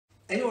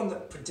Anyone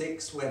that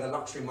predicts where the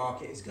luxury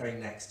market is going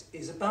next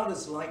is about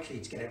as likely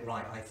to get it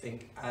right, I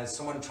think, as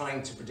someone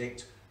trying to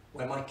predict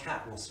where my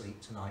cat will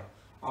sleep tonight.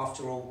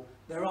 After all,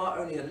 there are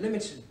only a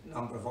limited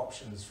number of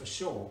options for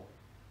sure,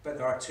 but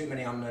there are too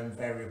many unknown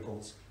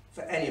variables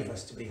for any of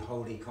us to be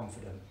wholly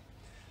confident.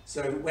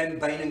 So when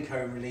Bain &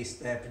 Co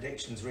released their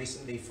predictions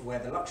recently for where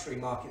the luxury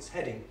market's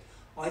heading,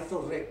 I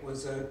thought it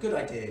was a good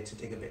idea to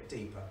dig a bit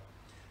deeper.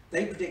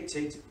 They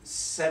predicted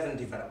 7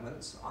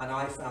 developments, and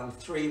I found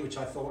 3 which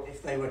I thought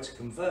if they were to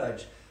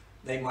converge,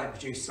 they might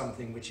produce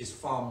something which is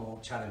far more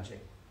challenging.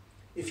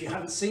 If you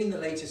haven't seen the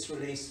latest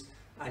release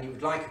and you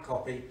would like a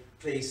copy,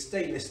 please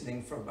stay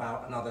listening for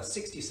about another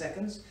 60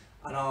 seconds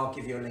and I'll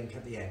give you a link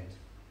at the end.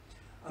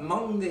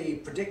 Among the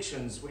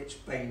predictions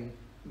which Bain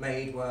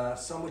made were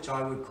some which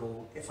I would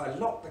call, if I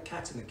lock the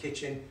cat in the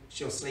kitchen,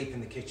 she'll sleep in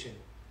the kitchen.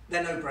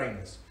 They're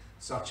no-brainers,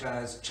 such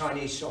as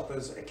Chinese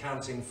shoppers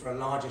accounting for a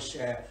larger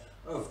share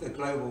of the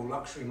global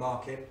luxury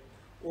market,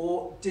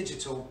 or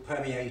digital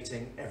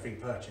permeating every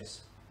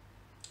purchase.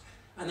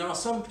 And there are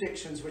some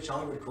predictions which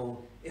I would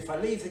call, if I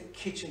leave the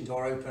kitchen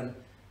door open,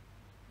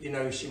 you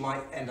know, she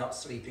might end up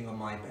sleeping on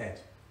my bed.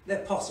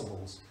 They're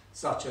possibles,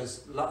 such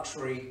as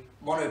luxury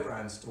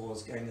monobrand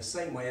stores going the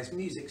same way as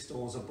music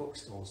stores or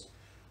bookstores,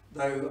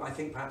 though I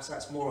think perhaps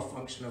that's more a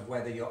function of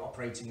whether you're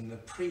operating in the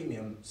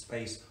premium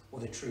space or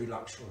the true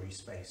luxury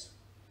space.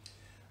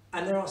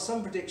 And there are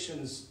some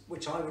predictions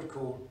which I would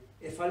call,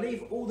 if I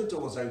leave all the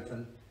doors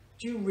open,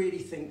 do you really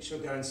think she'll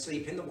go and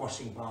sleep in the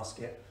washing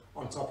basket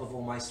on top of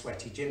all my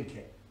sweaty gym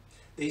kit?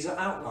 These are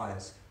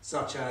outliers,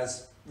 such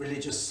as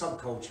religious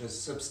subcultures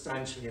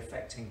substantially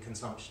affecting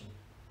consumption.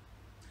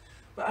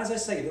 But as I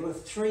say, there were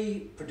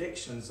 3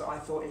 predictions that I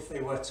thought if they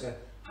were to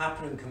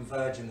happen and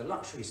converge in the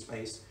luxury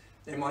space,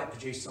 they might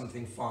produce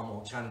something far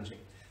more challenging.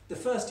 The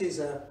first is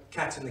a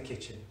cat in the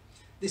kitchen.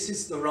 This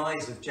is the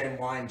rise of Gen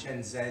Y and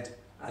Gen Z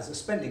as a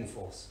spending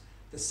force.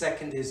 The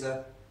second is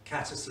a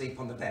cat asleep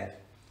on the bed.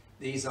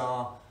 These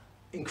are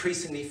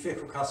increasingly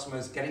fickle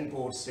customers getting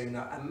bored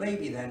sooner and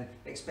maybe then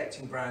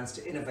expecting brands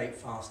to innovate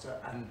faster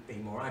and be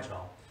more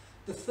agile.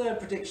 The third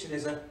prediction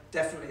is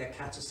definitely a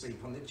cat asleep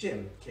on the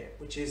gym kit,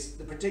 which is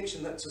the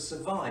prediction that to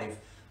survive,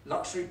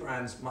 luxury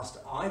brands must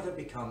either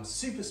become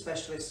super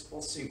specialists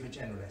or super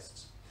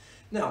generalists.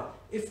 Now,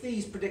 if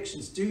these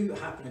predictions do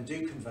happen and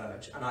do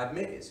converge, and I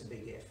admit it's a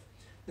big if,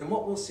 then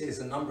what we'll see is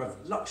a number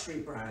of luxury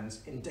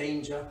brands in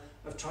danger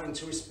of trying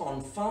to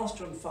respond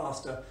faster and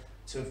faster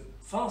to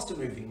faster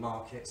moving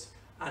markets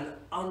and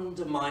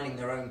undermining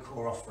their own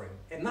core offering.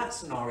 In that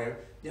scenario,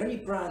 the only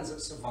brands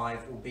that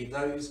survive will be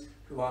those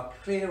who are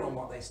clear on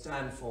what they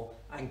stand for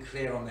and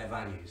clear on their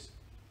values.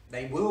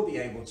 They will be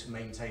able to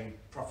maintain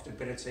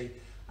profitability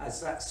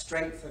as that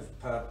strength of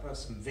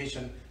purpose and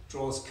vision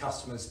draws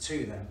customers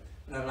to them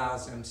and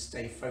allows them to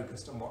stay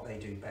focused on what they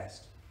do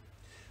best.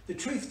 The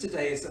truth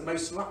today is that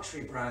most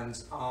luxury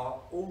brands are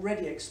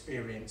already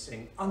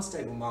experiencing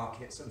unstable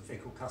markets and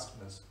fickle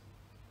customers.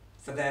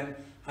 For them,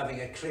 having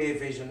a clear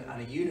vision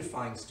and a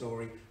unifying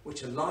story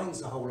which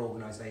aligns the whole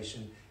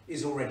organisation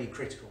is already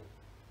critical.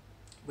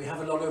 We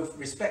have a lot of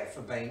respect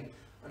for Bain,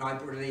 and I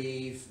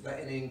believe that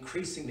in an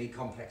increasingly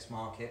complex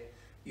market,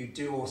 you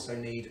do also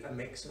need a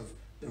mix of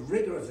the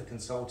rigour of the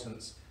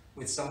consultants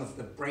with some of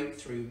the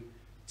breakthrough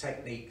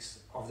techniques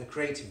of the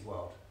creative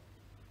world.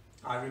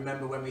 I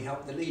remember when we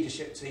helped the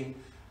leadership team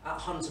at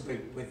Hunter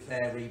Boot with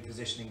their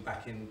repositioning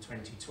back in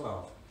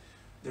 2012.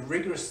 The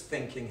rigorous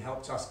thinking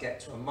helped us get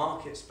to a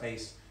market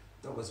space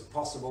that was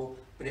possible,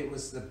 but it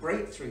was the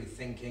breakthrough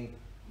thinking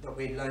that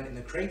we learned in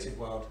the creative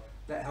world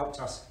that helped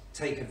us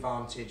take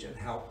advantage and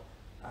help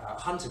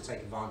Hunter take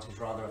advantage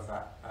rather of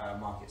that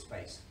market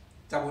space.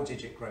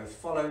 Double-digit growth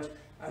followed,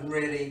 and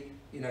really,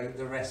 you know,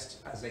 the rest,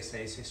 as they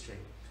say, is history.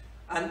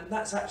 And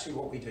that's actually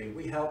what we do.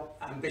 We help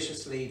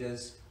ambitious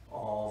leaders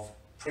of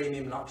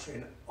premium luxury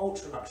and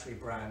ultra luxury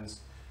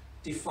brands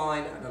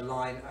define and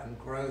align and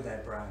grow their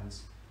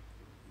brands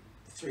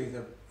through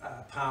the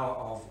power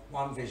of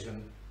one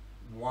vision,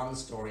 one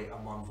story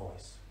and one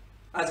voice.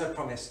 As I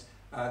promised,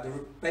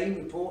 the Bain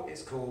report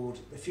is called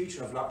The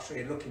Future of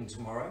Luxury Looking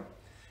Tomorrow.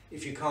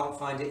 If you can't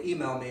find it,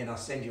 email me and I'll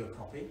send you a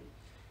copy.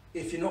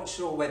 If you're not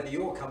sure whether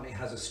your company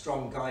has a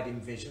strong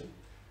guiding vision,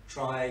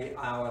 try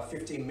our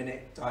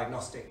 15-minute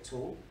diagnostic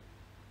tool.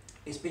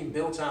 It's been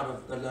built out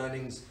of the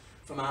learnings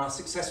from our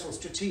successful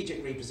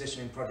strategic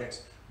repositioning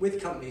projects with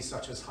companies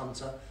such as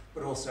Hunter,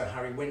 but also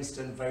Harry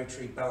Winston,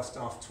 Votary,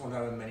 Belstaff,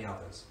 Tourneau and many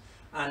others.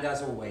 And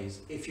as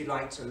always, if you'd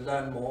like to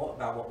learn more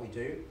about what we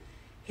do,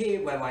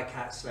 hear where my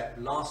cat slept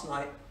last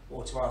night,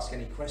 or to ask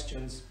any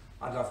questions,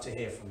 I'd love to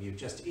hear from you.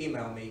 Just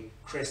email me,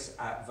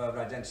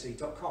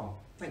 chris@verbalidentity.com.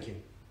 Thank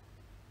you.